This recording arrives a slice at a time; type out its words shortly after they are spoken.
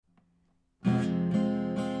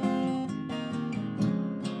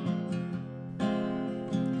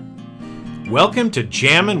Welcome to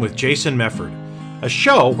Jammin' with Jason Mefford, a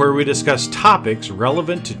show where we discuss topics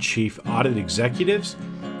relevant to chief audit executives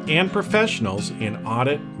and professionals in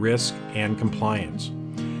audit, risk, and compliance.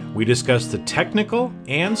 We discuss the technical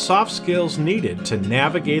and soft skills needed to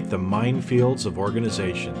navigate the minefields of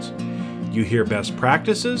organizations. You hear best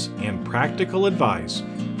practices and practical advice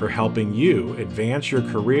for helping you advance your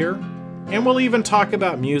career, and we'll even talk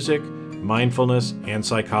about music, mindfulness, and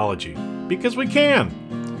psychology, because we can.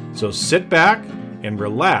 So sit back and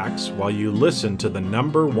relax while you listen to the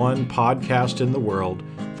 #1 podcast in the world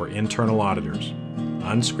for internal auditors,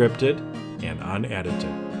 unscripted and unedited.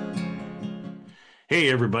 Hey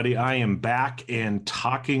everybody, I am back and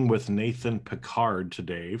talking with Nathan Picard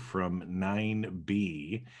today from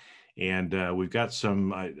 9B. And we've got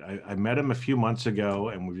some, I met him a few months ago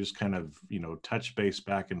and we just kind of, touched base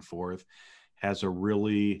back and forth. Has a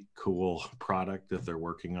really cool product that they're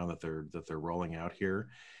working on, that they're rolling out here.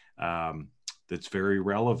 That's very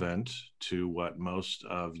relevant to what most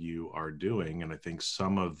of you are doing. And I think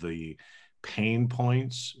some of the pain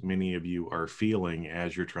points many of you are feeling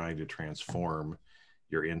as you're trying to transform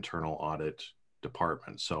your internal audit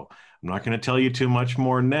department. So I'm not going to tell you too much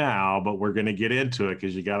more now, but we're going to get into it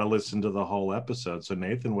because you got to listen to the whole episode. So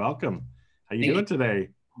Nathan, welcome. How you doing today?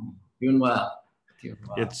 Doing well.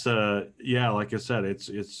 It's like I said,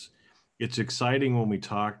 it's exciting. When we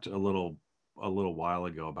talked a little while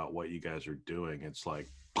ago about what you guys are doing, it's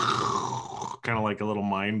like kind of like a little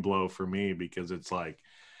mind blow for me, because it's like,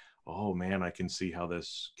 oh man, I can see how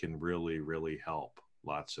this can really, really help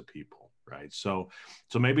lots of people, right? So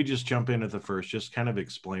maybe just jump in at the first, just kind of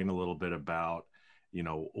explain a little bit about,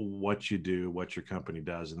 what you do, what your company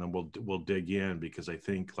does, and then we'll dig in, because I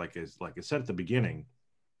think, like I said at the beginning,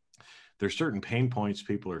 there's certain pain points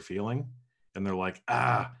people are feeling, and they're like,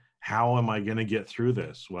 how am I going to get through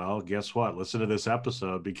this? Well, guess what? Listen to this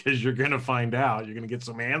episode, because you're going to find out. You're going to get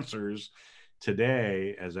some answers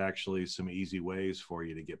today as actually some easy ways for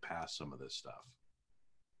you to get past some of this stuff.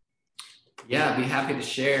 Yeah, I'd be happy to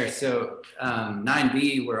share. So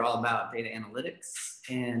 9B, we're all about data analytics,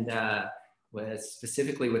 and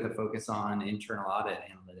specifically with a focus on internal audit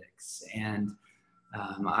analytics. And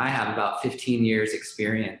I have about 15 years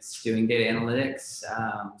experience doing data analytics.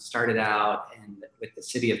 Started out with the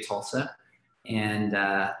city of Tulsa, and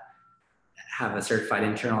have a certified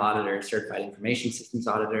internal auditor, certified information systems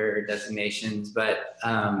auditor designations. But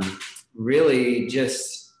really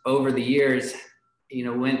just over the years,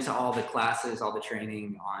 went to all the classes, all the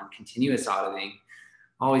training on continuous auditing,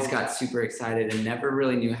 always got super excited and never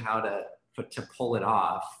really knew how to pull it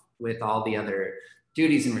off with all the other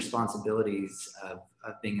duties and responsibilities of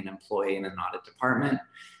being an employee in an audit department.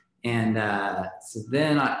 And so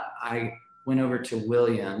then I went over to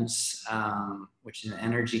Williams, which is an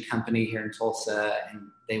energy company here in Tulsa, and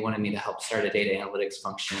they wanted me to help start a data analytics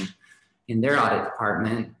function in their audit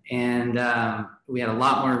department. And we had a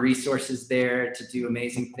lot more resources there to do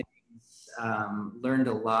amazing things, learned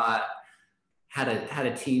a lot, had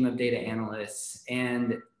a team of data analysts,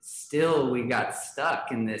 and still we got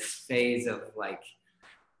stuck in this phase of like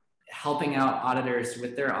helping out auditors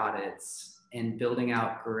with their audits and building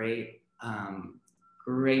out great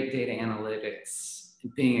data analytics,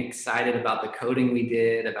 being excited about the coding we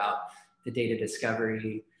did, about the data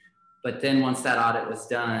discovery. But then once that audit was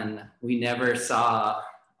done, we never saw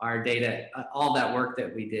our data, all that work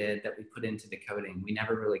that we did, that we put into the coding, we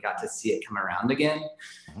never really got to see it come around again.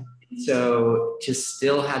 So just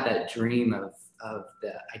still had that dream of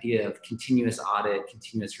the idea of continuous audit,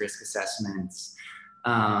 continuous risk assessments.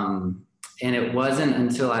 And it wasn't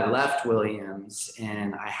until I left Williams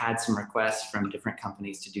and I had some requests from different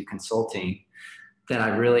companies to do consulting that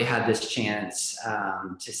I really had this chance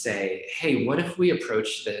to say, hey, what if we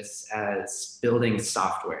approach this as building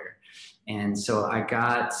software? And so I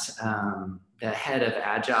got the head of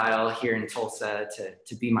Agile here in Tulsa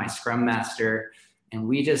to be my Scrum Master. And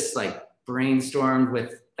we just like brainstormed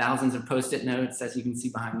with thousands of Post-it notes, as you can see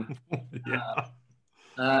behind me. Yeah.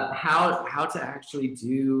 How to actually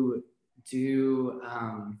do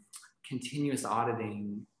continuous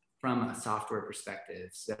auditing from a software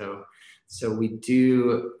perspective. So we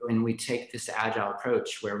do, when we take this agile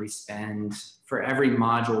approach where we spend, for every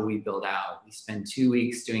module we build out, we spend 2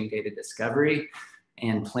 weeks doing data discovery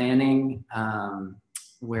and planning,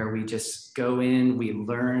 where we just go in, we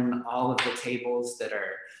learn all of the tables that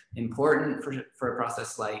are important for a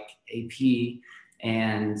process like AP,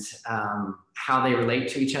 and how they relate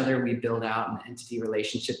to each other. We build out an entity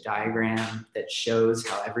relationship diagram that shows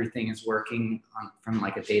how everything is working from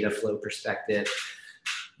like a data flow perspective.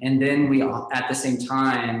 And then we all, at the same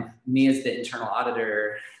time, me as the internal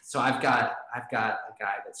auditor, so I've got a guy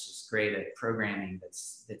that's just great at programming,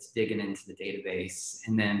 that's digging into the database.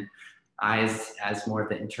 And then I, as more of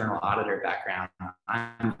the internal auditor background,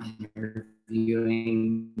 I'm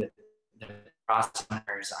interviewing the process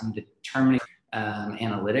owners. I'm determining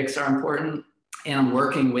analytics are important, and I'm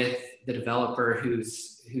working with the developer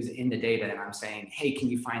who's in the data, and I'm saying, hey, can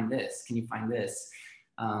you find this? Can you find this?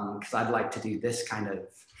 Because I'd like to do this kind of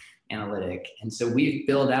analytic. And so we've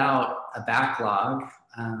built out a backlog,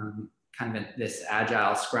 kind of this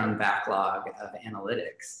agile Scrum backlog of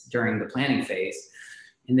analytics during the planning phase.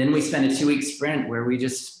 And then we spend a 2-week sprint where we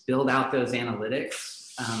just build out those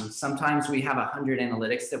analytics. Sometimes we have 100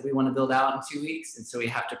 analytics that we want to build out in 2 weeks. And so we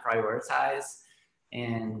have to prioritize,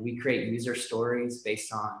 and we create user stories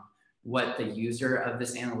based on what the user of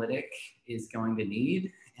this analytic is going to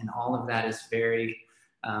need. And all of that is very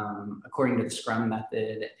according to the Scrum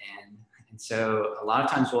method. And so a lot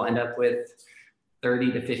of times we'll end up with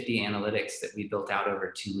 30 to 50 analytics that we built out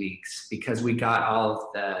over 2 weeks, because we got all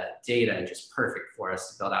of the data just perfect for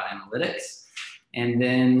us to build out analytics. And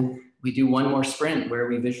then we do one more sprint where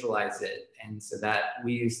we visualize it. And so that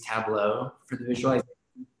we use Tableau for the visualization.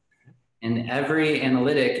 And every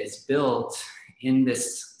analytic is built in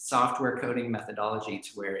this software coding methodology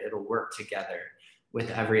to where it'll work together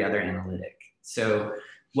with every other analytic. So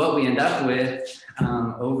what we end up with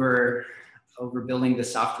over building the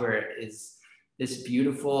software is this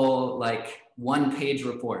beautiful, like, one-page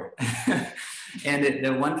report. And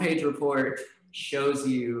the one-page report shows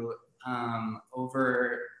you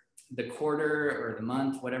over the quarter or the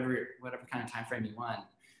month, whatever kind of time frame you want,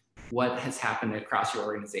 what has happened across your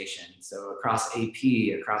organization. So across AP,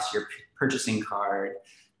 across your purchasing card,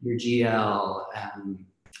 your GL. I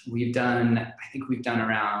think we've done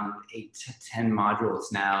around 8 to 10 modules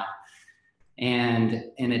now. And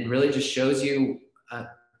it really just shows you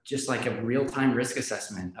just like a real-time risk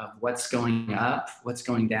assessment of what's going up, what's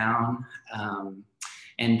going down.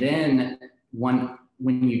 And then when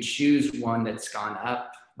you choose one that's gone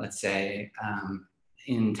up, let's say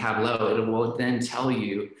in Tableau, it will then tell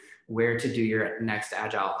you where to do your next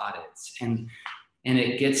agile audits. And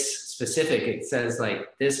it gets specific. It says,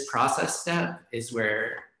 like, this process step is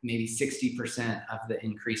where maybe 60% of the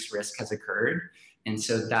increased risk has occurred. And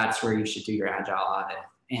so that's where you should do your agile audit.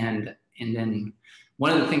 And then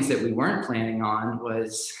one of the things that we weren't planning on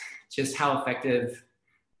was just how effective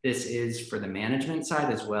this is for the management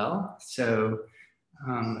side as well. So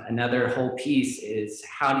another whole piece is,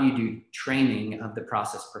 how do you do training of the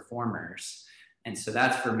process performers? And so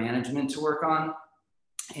that's for management to work on.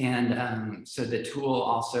 And so the tool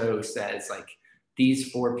also says, like,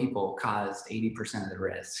 these 4 people caused 80% of the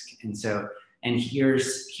risk. And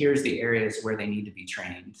here's the areas where they need to be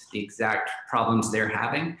trained, the exact problems they're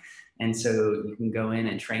having. And so you can go in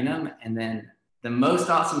and train them. And then the most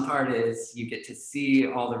awesome part is you get to see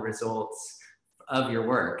all the results of your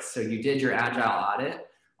work. So you did your agile audit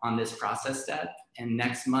on this process step, and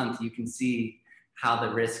next month you can see how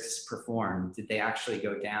the risks performed. Did they actually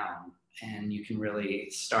go down? And you can really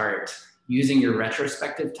start using your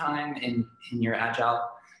retrospective time in your agile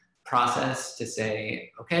process to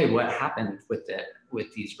say, okay, what happened with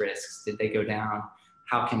these risks? Did they go down?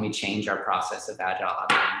 How can we change our process of agile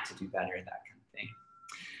auditing to do better? That kind of thing.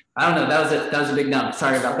 I don't know. That was a big number.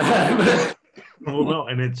 Sorry about that. Well, no,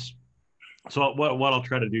 and it's so what I'll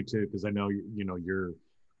try to do too, because I know you're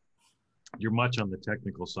much on the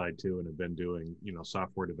technical side too, and have been doing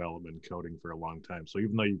software development and coding for a long time. So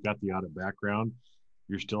even though you've got the audit background,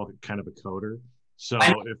 you're still kind of a coder. So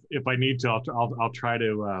if I need to, I'll try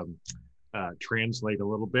to translate a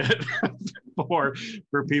little bit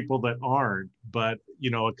for people that aren't. But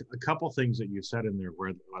a couple things that you said in there where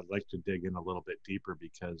I'd like to dig in a little bit deeper,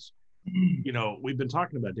 because we've been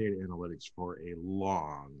talking about data analytics for a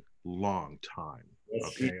long time.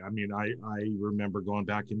 Okay, I mean, I remember going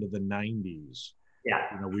back into the 90s.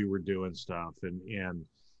 Yeah, we were doing stuff,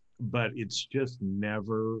 but it's just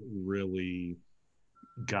never really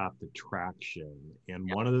got the traction. And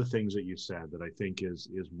one of the things that you said that I think is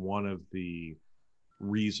one of the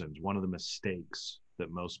reasons, one of the mistakes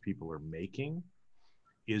that most people are making,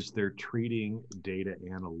 is they're treating data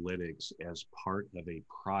analytics as part of a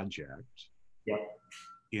project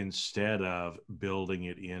instead of building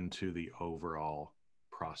it into the overall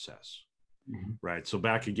process. Mm-hmm. Right. So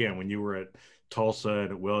back again, when you were at Tulsa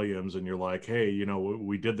and at Williams, and you're like, hey,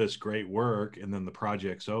 we did this great work, and then the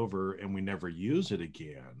project's over and we never use it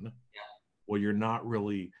again. Yeah. Well, you're not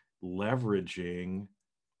really leveraging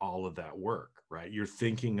all of that work, right? You're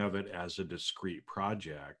thinking of it as a discrete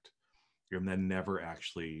project and then never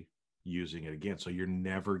actually using it again. So you're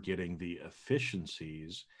never getting the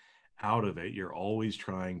efficiencies out of it. You're always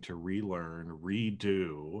trying to relearn,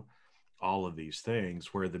 redo all of these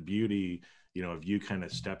things, where the beauty, of you kind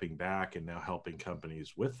of stepping back and now helping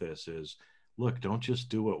companies with this is, look, don't just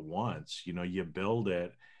do it once. You build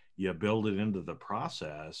it into the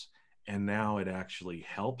process, and now it actually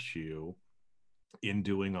helps you in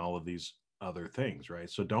doing all of these other things, right?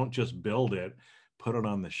 So don't just build it, put it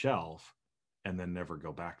on the shelf, and then never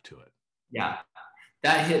go back to it. Yeah,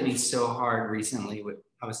 that hit me so hard recently.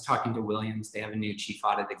 I was talking to Williams. They have a new chief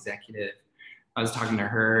audit executive. I was talking to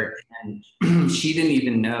her, and she didn't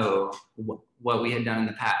even know what we had done in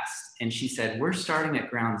the past. And she said, we're starting at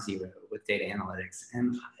ground zero with data analytics.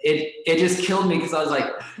 And it just killed me, because I was like,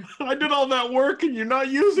 I did all that work and you're not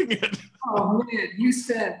using it. Oh man, you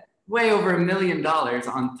spent way over $1 million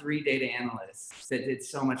on 3 data analysts that did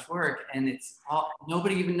so much work, and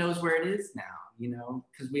nobody even knows where it is now,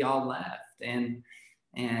 because we all left, and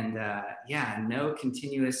yeah, no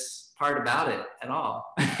continuous part about it at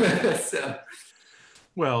all. So,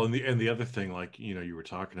 well, and the other thing, like, you were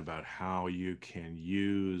talking about how you can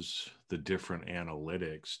use the different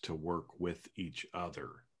analytics to work with each other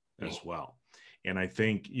as well. And I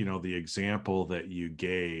think, the example that you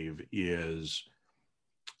gave is,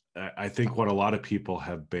 I think what a lot of people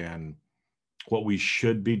have been, what we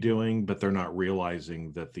should be doing, but they're not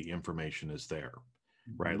realizing that the information is there,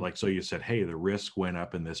 right? Like, so you said, hey, the risk went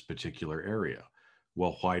up in this particular area.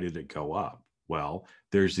 Well, why did it go up? Well,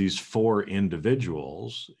 there's these 4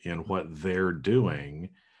 individuals in what they're doing,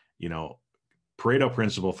 Pareto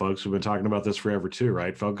principle, folks. We've been talking about this forever too,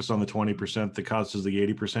 right? Focus on the 20% that causes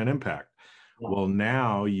the 80% impact. Well,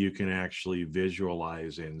 now you can actually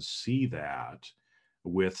visualize and see that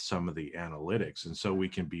with some of the analytics. And so we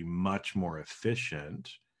can be much more efficient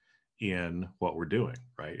in what we're doing,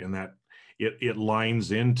 right? And that it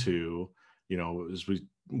lines into, as we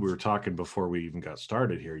were talking before we even got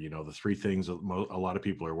started here, the 3 things that a lot of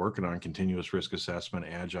people are working on: continuous risk assessment,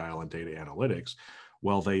 agile, and data analytics.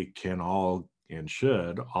 Well, they can all and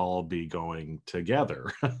should all be going together,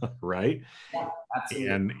 right? Yeah,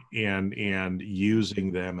 absolutely. And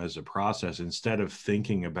using them as a process, instead of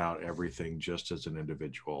thinking about everything just as an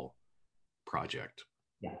individual project.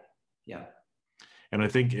 Yeah. And I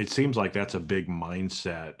think it seems like that's a big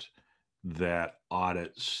mindset that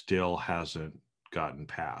audit still hasn't gotten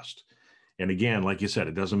past. And again, like you said,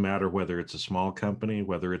 it doesn't matter whether it's a small company,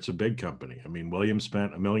 whether it's a big company. I mean, William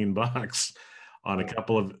spent $1 million on a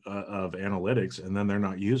couple of analytics, and then they're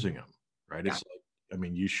not using them, right? It's like, I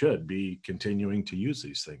mean, you should be continuing to use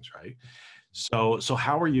these things, right? So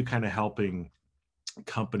how are you kind of helping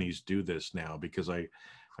companies do this now? Because I've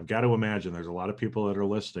got to imagine there's a lot of people that are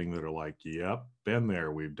listening that are like, yep, been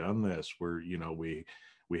there, we've done this,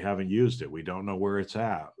 we haven't used it, we don't know where it's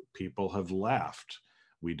at, people have left,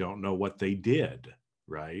 we don't know what they did,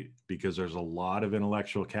 right? Because there's a lot of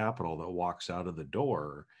intellectual capital that walks out of the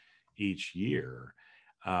door each year.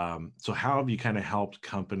 So how have you kind of helped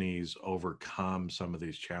companies overcome some of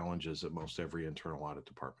these challenges that most every internal audit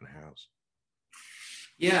department has?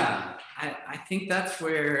 Yeah, I think that's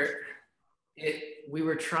where we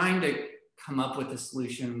were trying to come up with a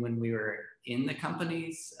solution when we were in the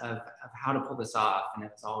companies of how to pull this off. And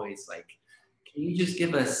it's always like, can you just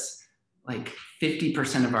give us like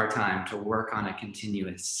 50% of our time to work on a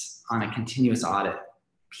continuous audit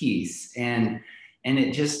piece? And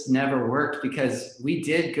it just never worked, because we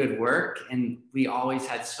did good work and we always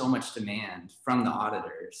had so much demand from the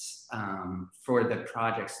auditors for the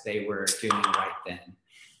projects they were doing right then.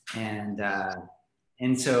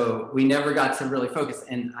 And so we never got to really focus.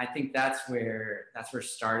 And I think that's where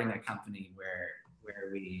starting a company where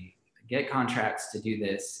we get contracts to do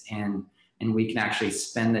this, and we can actually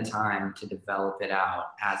spend the time to develop it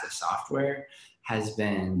out as a software has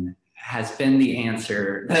been the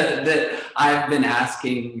answer that I've been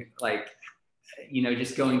asking, like,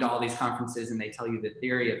 just going to all these conferences and they tell you the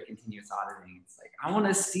theory of continuous auditing. It's like, I want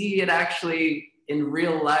to see it actually in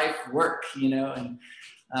real life work, and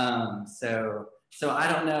so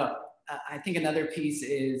I don't know. I think another piece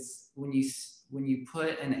is when you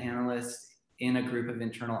put an analyst in a group of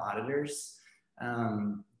internal auditors,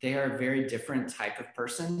 they are a very different type of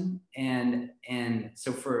person. And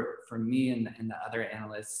so for me and the other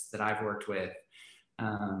analysts that I've worked with,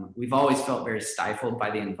 we've always felt very stifled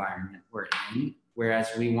by the environment we're in, whereas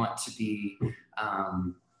we want to be,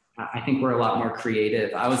 I think we're a lot more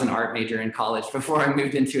creative. I was an art major in college before I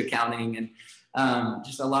moved into accounting, and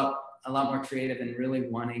just a lot more creative, and really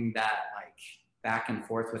wanting that like back and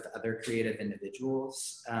forth with other creative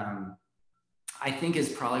individuals. I think is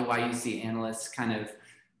probably why you see analysts kind of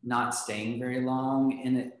not staying very long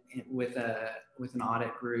with an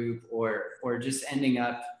audit group, or just ending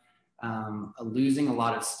up losing a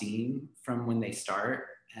lot of steam from when they start.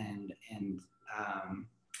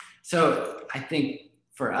 So I think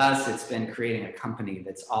for us, it's been creating a company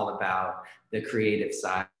that's all about the creative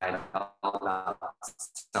side, all about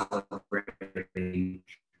celebrating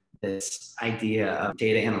this idea of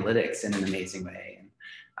data analytics in an amazing way. And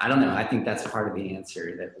I don't know, I think that's part of the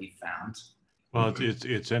answer that we found. Well,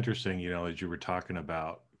 it's interesting, you know, as you were talking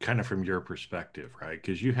about kind of from your perspective, right?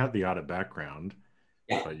 Because you have the audit background,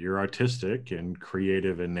 Yeah. but you're artistic and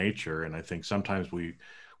creative in nature. And I think sometimes we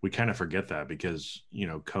kind of forget that because, you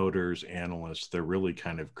know, coders, analysts, they're really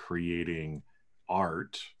kind of creating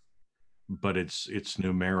art, but it's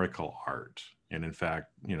numerical art. And in fact,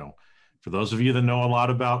 you know, for those of you that know a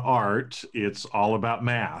lot about art, it's all about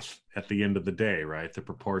math at the end of the day, right? The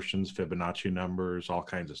proportions, Fibonacci numbers, all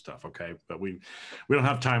kinds of stuff. Okay, but we don't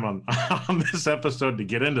have time on on this episode to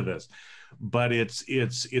get into this. But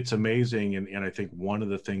it's amazing, and I think one of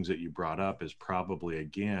the things that you brought up is probably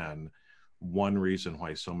again one reason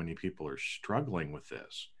why so many people are struggling with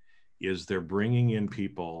this is they're bringing in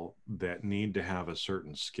people that need to have a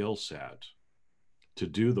certain skill set to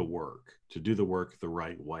do the work, the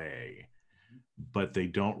right way, but they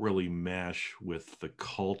don't really mesh with the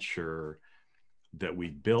culture that we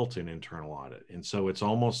built in internal audit. And so it's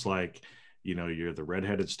almost like, you know, you're the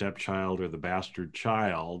redheaded stepchild or the bastard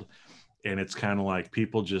child. And it's kind of like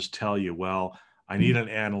people just tell you, well, I need an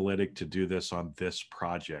analytic to do this on this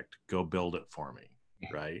project. Go build it for me.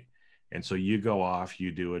 Right. And so you go off,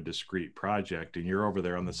 you do a discrete project, and you're over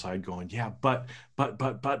there on the side going, yeah, but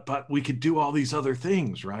we could do all these other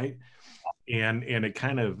things, right? And it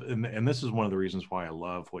kind of, and this is one of the reasons why I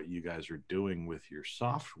love what you guys are doing with your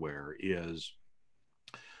software is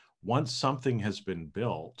once something has been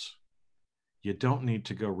built, you don't need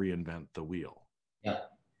to go reinvent the wheel. Yeah.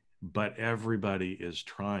 But everybody is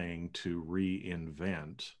trying to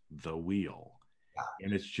reinvent the wheel. Yeah.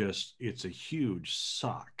 And it's a huge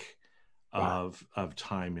suck of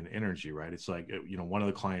time and energy, right? It's like, you know, one of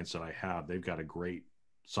the clients that I have, they've got a great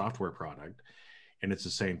software product, and it's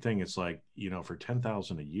the same thing. It's like, you know, for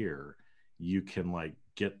 10,000 a year, you can like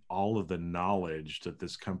get all of the knowledge that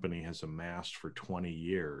this company has amassed for 20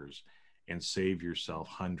 years and save yourself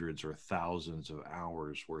hundreds or thousands of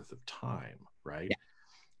hours worth of time, right? Yeah.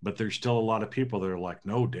 But there's still a lot of people that are like,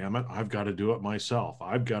 no, damn it, I've got to do it myself.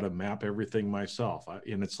 I've got to map everything myself.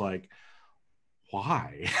 And it's like,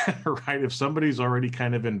 why? Right? If somebody's already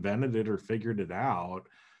kind of invented it or figured it out,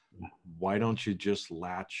 why don't you just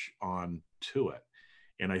latch on to it?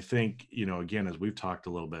 And I think, you know, again, as we've talked a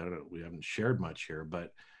little bit, we haven't shared much here,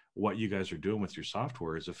 but what you guys are doing with your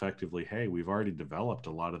software is effectively, hey, we've already developed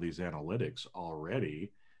a lot of these analytics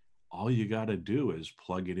already. All you got to do is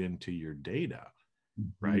plug it into your data,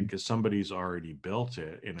 right? Because somebody's already built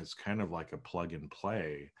it, and it's kind of like a plug and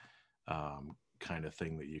play kind of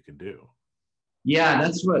thing that you can do. Yeah,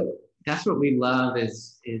 that's what we love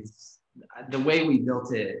is the way we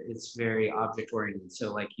built it. It's very object oriented.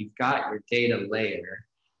 So like you've got your data layer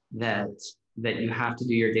that you have to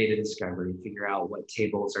do your data discovery, figure out what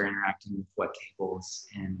tables are interacting with what tables,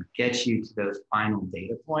 and get you to those final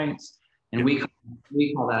data points. And we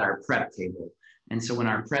call that our prep table. And so when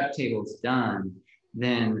our prep table is done,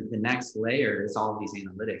 then the next layer is all these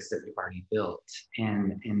analytics that we've already built,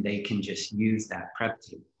 and they can just use that prep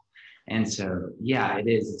table. And so, yeah, it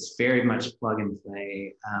is. It's very much plug and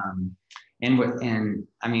play. And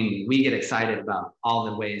I mean, we get excited about all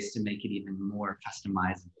the ways to make it even more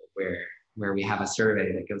customizable, where we have a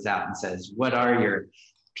survey that goes out and says, what are your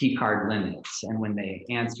P card limits? And when they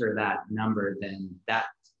answer that number, then that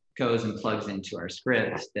goes and plugs into our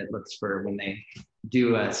script that looks for when they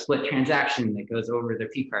do a split transaction that goes over their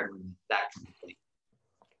P card limit, that kind of thing.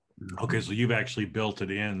 Okay, so you've actually built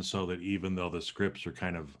it in so that even though the scripts are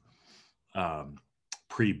kind of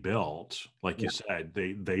pre-built, like you said,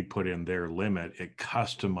 they put in their limit, it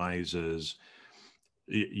customizes,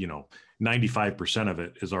 you know, 95% of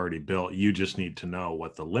it is already built. You just need to know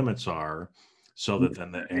what the limits are so that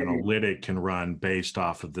then the analytic can run based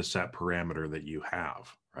off of the set parameter that you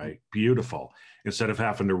have, right? Beautiful. Instead of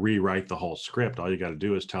having to rewrite the whole script, all you got to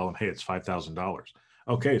do is tell them, hey, it's $5,000.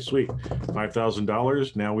 Okay, sweet.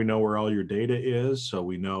 $5,000. Now we know where all your data is, so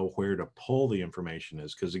we know where to pull the information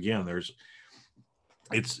is. Because again,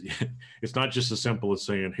 it's not just as simple as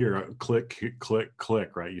saying, here, click, click,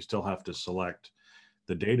 click, right? You still have to select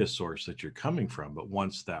the data source that you're coming from. But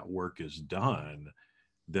once that work is done,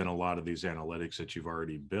 then a lot of these analytics that you've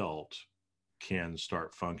already built can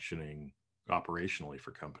start functioning operationally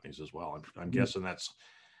for companies as well. I'm guessing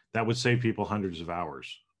that would save people hundreds of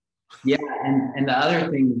hours. Yeah, and the other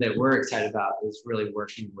thing that we're excited about is really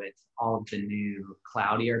working with all of the new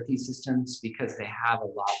cloud ERP systems because they have a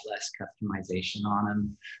lot less customization on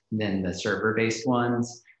them than the server-based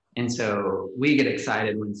ones. And so we get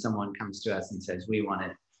excited when someone comes to us and says, we want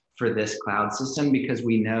it for this cloud system because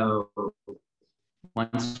we know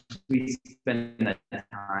once we spend the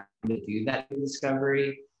time to do that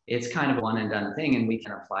discovery, it's kind of a one and done thing, and we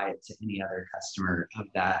can apply it to any other customer of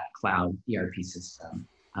that cloud ERP system.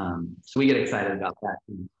 So we get excited about that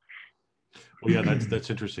too. Well, yeah, that's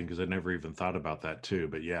interesting because I never even thought about that too.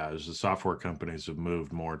 But yeah, as the software companies have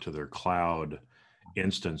moved more to their cloud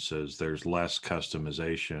instances, there's less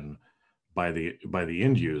customization by the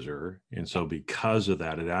end user, and so because of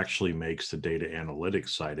that, it actually makes the data analytics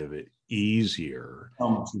side of it easier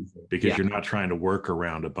because Yeah. you're not trying to work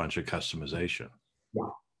around a bunch of customization. Yeah.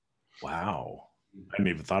 Wow, I hadn't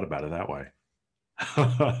even thought about it that way.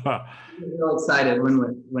 We're real excited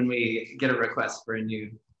when we get a request for a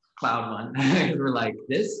new cloud one. We're like,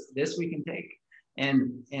 this we can take,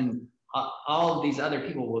 and all of these other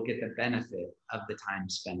people will get the benefit of the time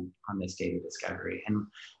spent on this data discovery,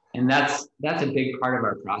 and that's a big part of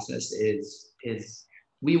our process is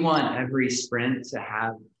we want every sprint to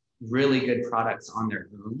have really good products on their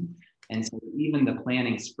own, and so even the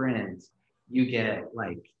planning sprint, you get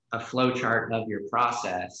like a flow chart of your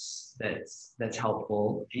process that's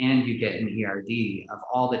helpful, and you get an ERD of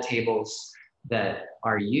all the tables that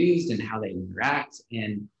are used and how they interact,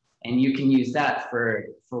 and you can use that for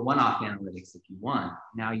one-off analytics if you want.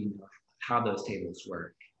 Now you know how those tables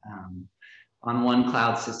work. On one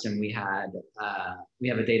cloud system, we have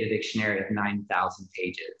a data dictionary of 9,000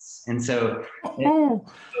 pages, and so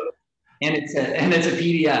it's a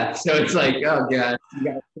PDF, so it's like, oh god, you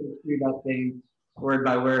got to read that thing word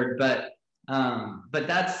by word, but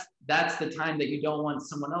that's the time that you don't want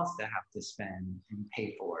someone else to have to spend and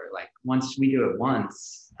pay for. Like once we do it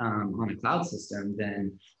once on a cloud system,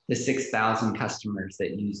 then the 6,000 customers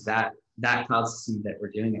that use that cloud system that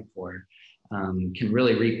we're doing it for can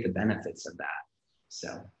really reap the benefits of that.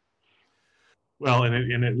 So, well, and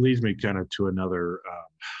it leads me kind of to another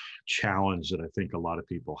challenge that I think a lot of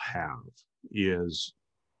people have is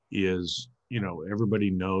everybody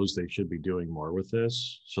knows they should be doing more with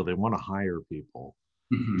this, so they want to hire people,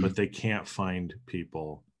 but they can't find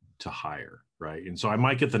people to hire, right? And so I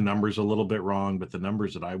might get the numbers a little bit wrong, but the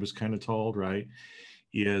numbers that I was kind of told, right,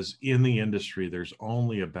 is in the industry there's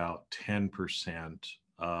only about 10%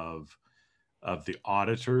 of the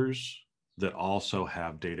auditors that also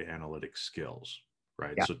have data analytics skills,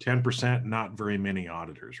 right? yeah. So 10%, not very many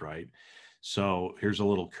auditors, right? So here's a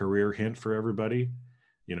little career hint for everybody.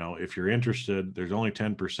 If you're interested, there's only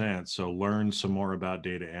 10%. So learn some more about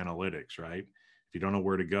data analytics, right? If you don't know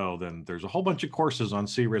where to go, then there's a whole bunch of courses on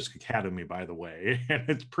CRisk Academy, by the way. And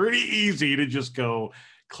it's pretty easy to just go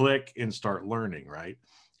click and start learning, right?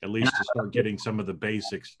 At least to start getting some of the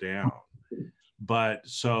basics down. But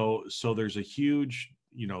so there's a huge,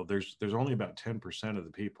 there's only about 10% of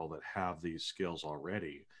the people that have these skills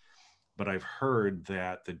already. But I've heard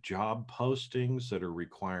that the job postings that are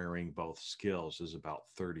requiring both skills is about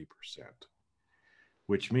 30%,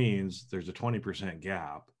 which means there's a 20%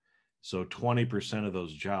 gap. So 20% of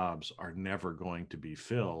those jobs are never going to be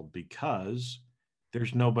filled because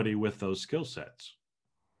there's nobody with those skill sets,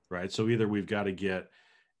 right? So either we've got to get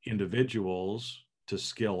individuals to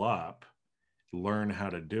skill up, learn how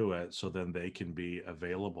to do it so then they can be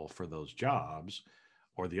available for those jobs,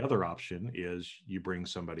 or the other option is you bring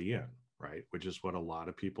somebody in, right? Which is what a lot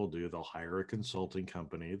of people do. They'll hire a consulting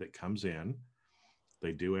company that comes in,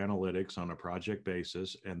 they do analytics on a project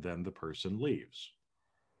basis, and then the person leaves.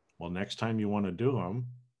 Well, next time you want to do them,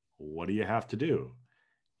 what do you have to do?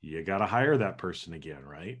 You got to hire that person again,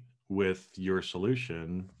 right? With your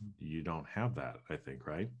solution, you don't have that, I think,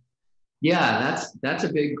 right? Yeah, that's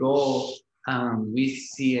a big goal. We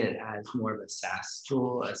see it as more of a SaaS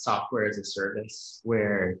tool, a software as a service,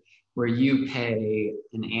 where you pay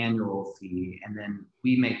an annual fee, and then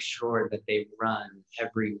we make sure that they run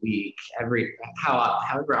every week,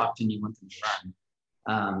 however often you want them to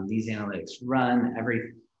run. These analytics run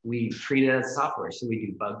we treat it as software. So we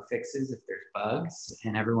do bug fixes if there's bugs,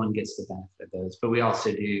 and everyone gets the benefit of those. But we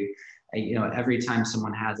also do, every time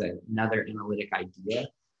someone has another analytic idea,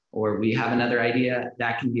 or we have another idea,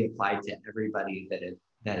 that can be applied to everybody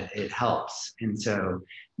that it helps. And so,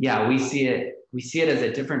 yeah, we see it as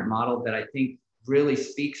a different model that I think really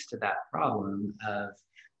speaks to that problem of,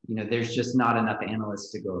 there's just not enough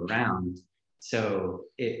analysts to go around. So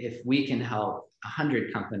if we can help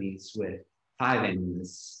 100 companies with 5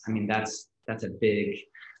 analysts, I mean, that's a big,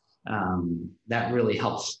 that really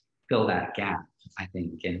helps fill that gap. I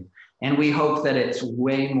think. And we hope that it's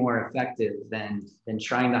way more effective than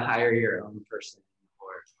trying to hire your own person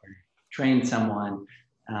or train someone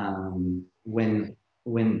when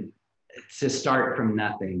to start from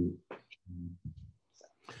nothing.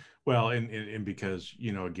 Well, and because,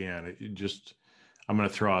 again, I'm going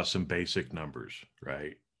to throw out some basic numbers,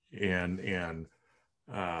 right? And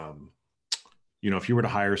if you were to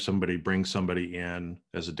hire somebody, bring somebody in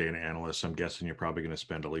as a data analyst, I'm guessing you're probably going to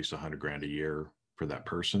spend at least $100,000 a year for that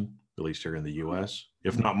person, at least here in the US,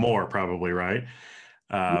 if not more, probably, right?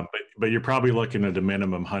 But you're probably looking at a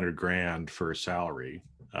minimum $100,000 for a salary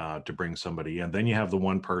to bring somebody in. Then you have the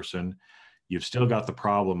one person. You've still got the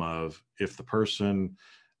problem of if the person,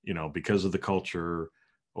 because of the culture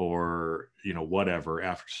or whatever,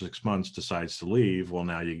 after 6 months decides to leave, well,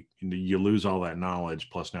 now you lose all that knowledge,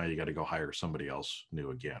 plus now you got to go hire somebody else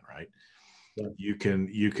new again, right? Yeah. You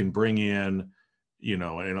can bring in, and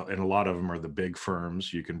a lot of them are the big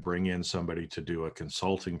firms. You can bring in somebody to do a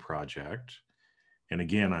consulting project, and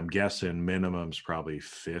again, I'm guessing minimum's probably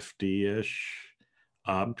 50-ish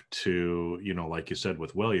up to, like you said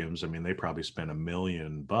with Williams, I mean, they probably spent $1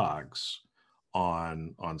 million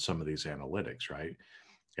on some of these analytics, right?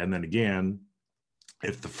 And then again,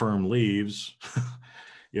 if the firm leaves,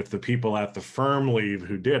 if the people at the firm leave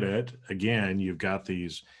who did it, again, you've got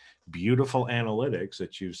these beautiful analytics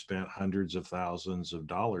that you've spent hundreds of thousands of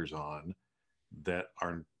dollars on that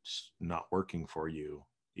are not working for you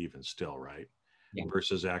even still, right? Yeah.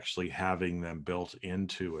 Versus actually having them built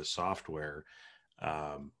into a software.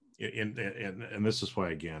 And this is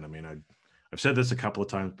why, again, I mean, I've said this a couple of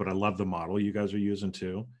times, but I love the model you guys are using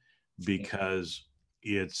too, because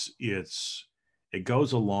it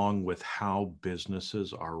goes along with how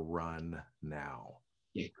businesses are run now.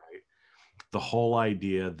 Yeah. Right? The whole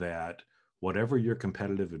idea that whatever your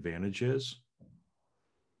competitive advantage is,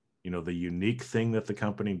 the unique thing that the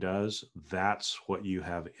company does, that's what you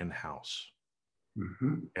have in-house.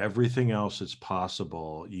 Mm-hmm. Everything else is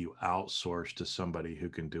possible. You outsource to somebody who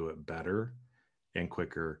can do it better and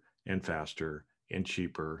quicker and faster and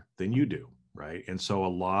cheaper than you do, right? And so a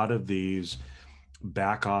lot of these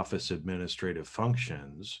back office administrative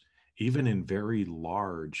functions, even in very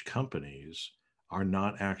large companies, are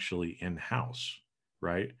not actually in-house,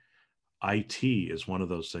 right? IT is one of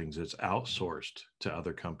those things that's outsourced to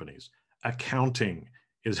other companies. Accounting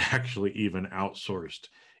is actually even outsourced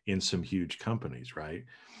in some huge companies, right?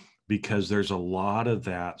 Because there's a lot of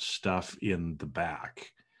that stuff in the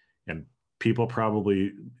back. And people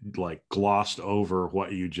probably glossed over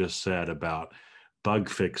what you just said about bug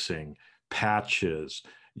fixing, patches,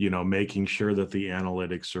 making sure that the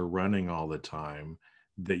analytics are running all the time,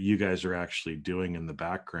 that you guys are actually doing in the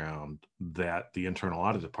background that the internal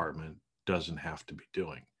audit department doesn't have to be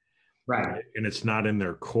doing. Right. And it's not in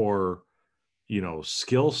their core,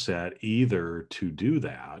 skill set either to do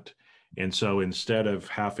that. And so instead of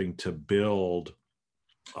having to build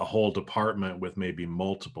a whole department with maybe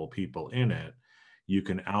multiple people in it, you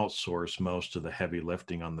can outsource most of the heavy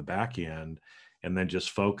lifting on the back end and then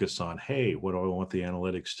just focus on, hey, what do I want the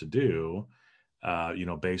analytics to do,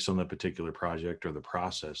 based on the particular project or the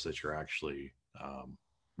process that you're actually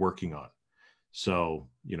working on. So,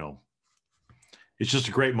 it's just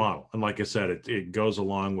a great model. And like I said, it goes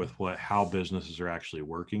along with how businesses are actually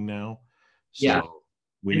working now. So yeah.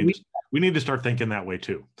 We need to start thinking that way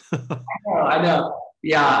too. I know.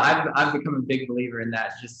 Yeah, I've become a big believer in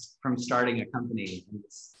that just from starting a company and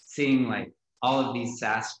seeing all of these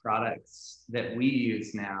SaaS products that we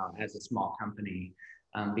use now as a small company,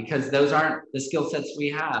 because those aren't the skill sets we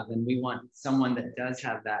have, and we want someone that does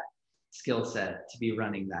have that skill set to be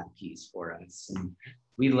running that piece for us. And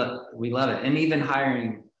we love it. And even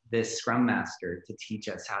hiring this Scrum Master to teach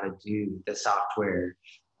us how to do the software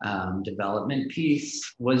development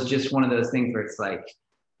piece was just one of those things where it's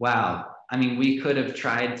wow. I mean, we could have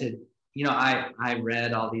tried to, I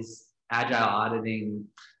read all these agile auditing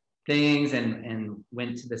things and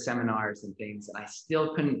went to the seminars and things, and I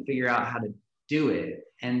still couldn't figure out how to do it.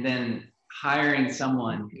 And then hiring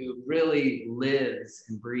someone who really lives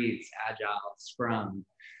and breathes agile Scrum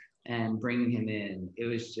and bringing him in, it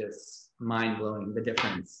was just mind-blowing, the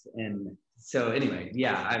difference. And so anyway,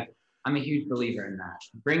 yeah, I'm a huge believer in that.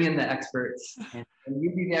 Bring in the experts, and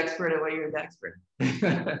you be the expert at what you're the expert.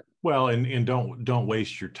 Well, and don't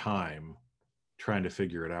waste your time trying to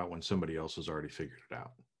figure it out when somebody else has already figured it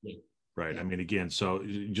out. Yeah. Right. Yeah. I mean, again, so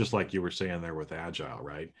just like you were saying there with Agile,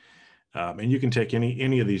 right? And you can take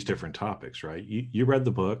any of these different topics, right? You read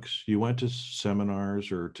the books, you went to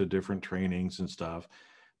seminars or to different trainings and stuff,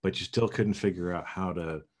 but you still couldn't figure out how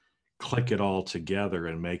to click it all together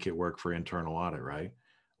and make it work for internal audit, right?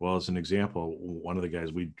 Well, as an example, one of the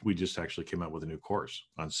guys, we just actually came out with a new course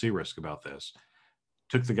on C-Risk about this.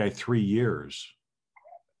 Took the guy 3 years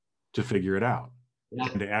to figure it out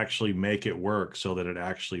and to actually make it work so that it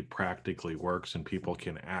actually practically works and people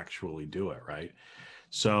can actually do it, right?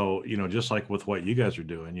 So, just like with what you guys are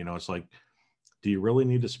doing, it's like, do you really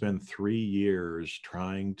need to spend 3 years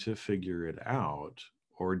trying to figure it out,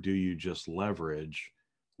 or do you just leverage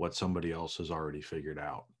what somebody else has already figured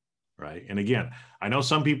out? Right. And again, I know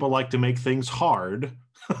some people like to make things hard.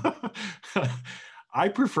 I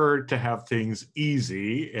prefer to have things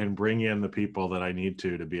easy and bring in the people that I need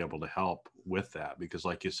to be able to help with that. Because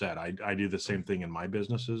like you said, I do the same thing in my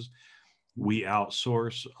businesses. We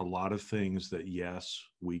outsource a lot of things that, yes,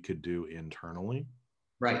 we could do internally.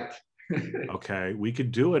 Right. Okay. We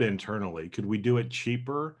could do it internally. Could we do it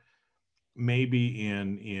cheaper? Maybe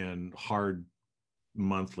in hard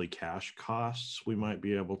monthly cash costs, we might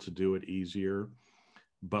be able to do it easier,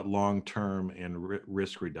 but long term and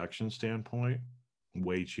risk reduction standpoint,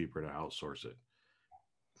 way cheaper to outsource it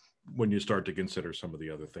when you start to consider some of the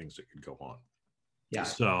other things that could go on. Yeah.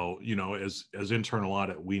 So, as internal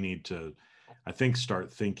audit, we need to, I think,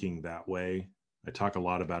 start thinking that way. I talk a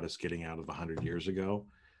lot about us getting out of 100 years ago.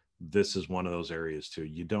 This is one of those areas too.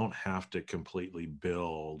 You don't have to completely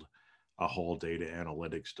build a whole data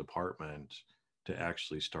analytics department to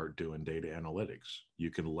actually start doing data analytics. You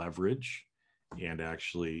can leverage and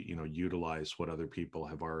actually, utilize what other people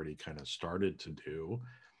have already kind of started to do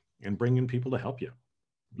and bring in people to help you,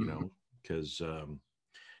 because,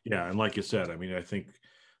 yeah. And like you said, I mean, I think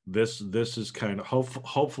this is kind of,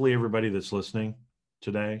 hopefully everybody that's listening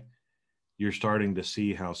today, you're starting to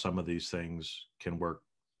see how some of these things can work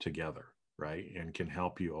together, right? And can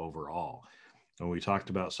help you overall. And we talked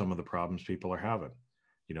about some of the problems people are having.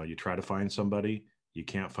 You try to find somebody, you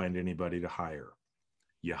can't find anybody to hire.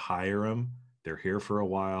 You hire them, they're here for a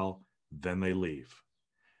while, then they leave.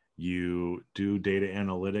 You do data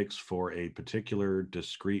analytics for a particular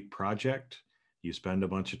discrete project, you spend a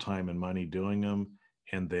bunch of time and money doing them,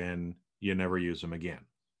 and then you never use them again,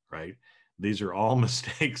 right? These are all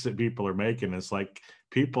mistakes that people are making. It's like,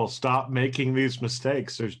 people, stop making these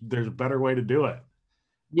mistakes. There's a better way to do it.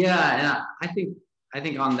 Yeah, and I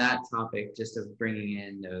think on that topic, just of bringing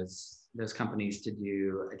in those companies to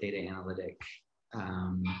do a data analytic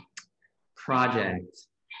project,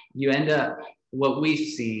 you end up, what we've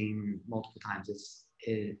seen multiple times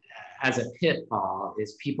is as a pitfall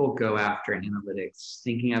is people go after analytics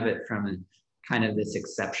thinking of it from a kind of this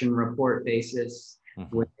exception report basis,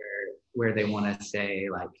 where they want to say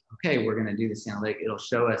like, okay, we're going to do this analytic, it'll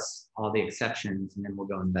show us all the exceptions and then we'll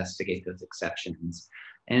go investigate those exceptions.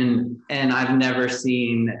 And I've never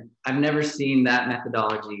seen that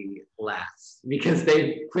methodology last, because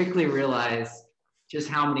they quickly realize just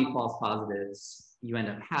how many false positives you end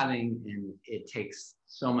up having, and it takes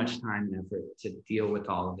so much time and effort to deal with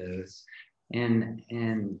all of those. And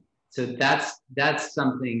so that's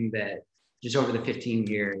something that just over the 15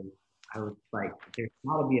 years, I was like, there's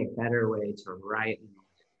got to be a better way to write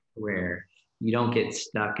where you don't get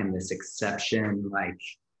stuck in this exception like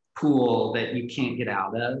pool that you can't get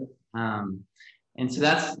out of. And so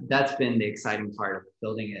that's been the exciting part of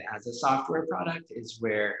building it as a software product, is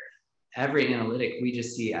where every analytic we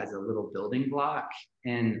just see as a little building block.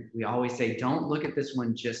 And we always say, don't look at this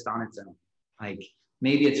one just on its own. Like,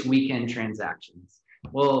 maybe it's weekend transactions.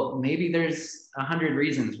 Well, maybe there's 100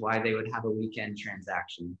 reasons why they would have a weekend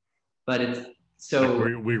transaction, but it's so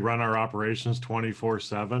like we run our operations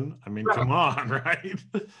 24/7. I mean, come on, right?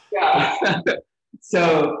 Yeah.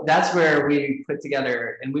 So that's where we put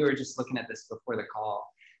together, and we were just looking at this before the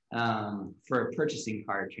call, for a purchasing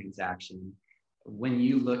card transaction. When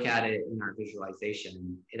you look at it in our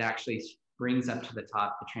visualization, it actually brings up to the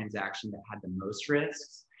top the transaction that had the most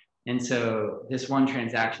risks. And so this one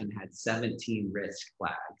transaction had 17 risk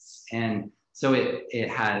flags. And so it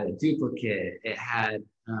had a duplicate, it had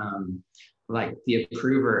like the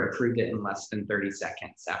approver approved it in less than 30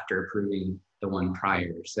 seconds after approving the one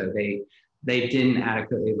prior. So they didn't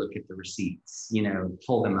adequately look at the receipts,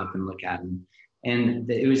 pull them up and look at them. And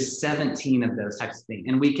it was 17 of those types of things.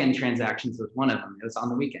 And weekend transactions was one of them. It was on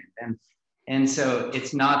the weekend. And so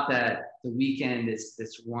it's not that the weekend is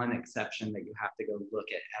this one exception that you have to go look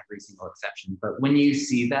at every single exception. But when you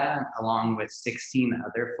see that along with 16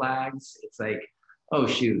 other flags, it's like, oh,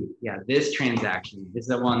 shoot, yeah, this transaction is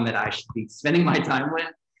the one that I should be spending my time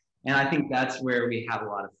with. And I think that's where we have a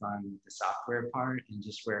lot of fun with the software part, and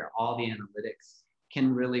just where all the analytics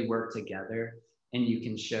can really work together, and you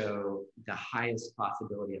can show the highest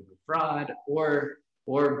possibility of a fraud,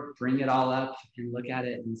 or bring it all up and look at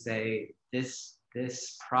it and say, this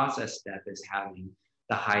process step is having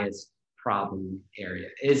the highest problem area,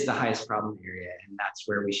 and that's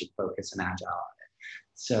where we should focus in Agile audit.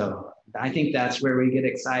 So I think that's where we get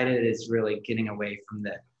excited, is really getting away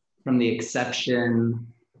from the exception,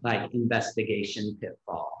 like investigation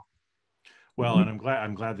pitfall. Well, and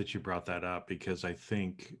I'm glad that you brought that up, because I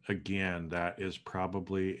think, again, that is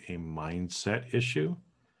probably a mindset issue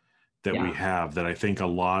that we have, that I think a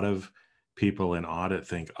lot of people in audit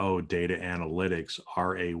think, oh, data analytics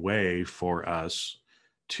are a way for us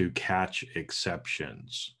to catch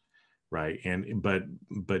exceptions, right?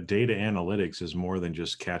 But data analytics is more than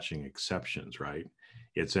just catching exceptions, right?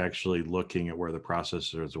 It's actually looking at where the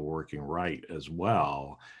processes are working right as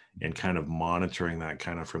well, and kind of monitoring that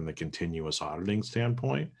kind of from the continuous auditing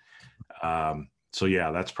standpoint. So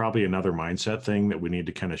yeah, that's probably another mindset thing that we need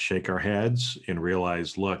to kind of shake our heads and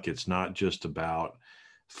realize, look, it's not just about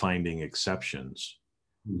finding exceptions.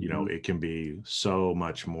 You know, it can be so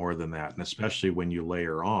much more than that. And especially when you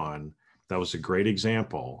layer on, that was a great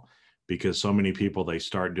example, because so many people, they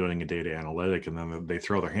start doing a data analytic and then they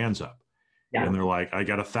throw their hands up. And they're like, I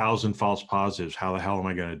got 1,000 false positives. How the hell am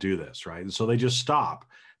I going to do this? Right. And so they just stop.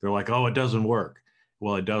 They're like, oh, it doesn't work.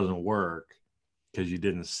 Well, it doesn't work because you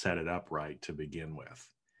didn't set it up right to begin with.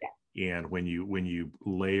 And when you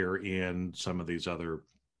layer in some of these other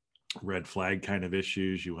red flag kind of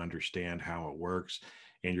issues, you understand how it works,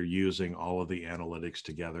 and you're using all of the analytics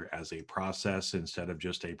together as a process instead of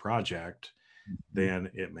just a project,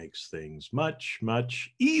 then it makes things much,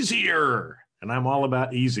 much easier. And I'm all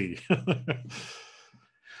about easy.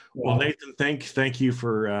 Well, Nathan, thank you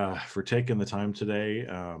for taking the time today.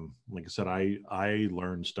 Like I said, I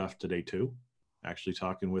learned stuff today too, actually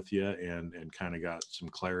talking with you, and kind of got some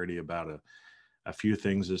clarity about a few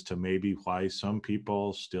things as to maybe why some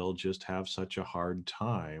people still just have such a hard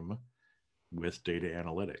time with data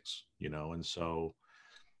analytics, you know. And so,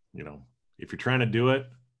 you know, if you're trying to do it,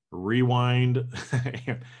 rewind,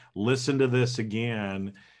 listen to this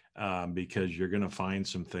again, because you're going to find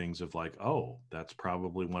some things of like, oh, that's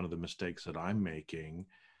probably one of the mistakes that I'm making,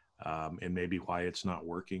 and maybe why it's not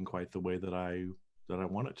working quite the way that I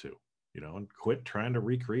want it to, you know. And quit trying to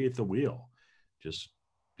recreate the wheel. Just,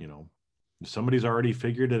 you know, if somebody's already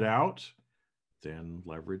figured it out, then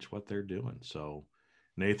leverage what they're doing. So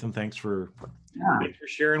Nathan, thanks for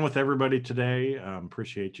sharing with everybody today.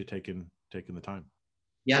 Appreciate you taking the time.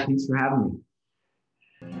 Yeah, thanks for having me.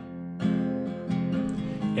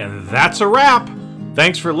 And that's a wrap.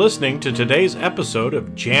 Thanks for listening to today's episode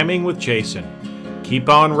of Jamming with Jason. Keep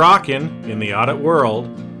on rocking in the audit world.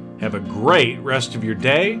 Have a great rest of your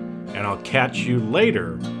day, and I'll catch you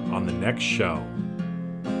later on the next show.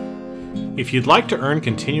 If you'd like to earn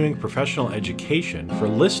continuing professional education for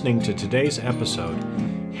listening to today's episode,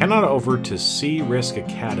 head on over to C-Risk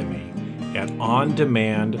Academy at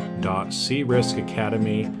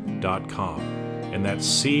ondemand.criskacademy.com. And that's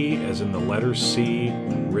C as in the letter C,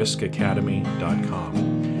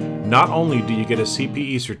 riskacademy.com. Not only do you get a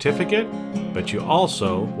CPE certificate, but you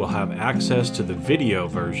also will have access to the video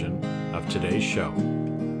version of today's show.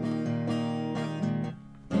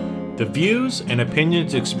 The views and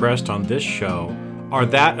opinions expressed on this show are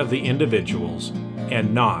that of the individuals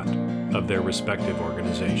and not of their respective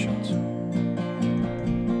organizations.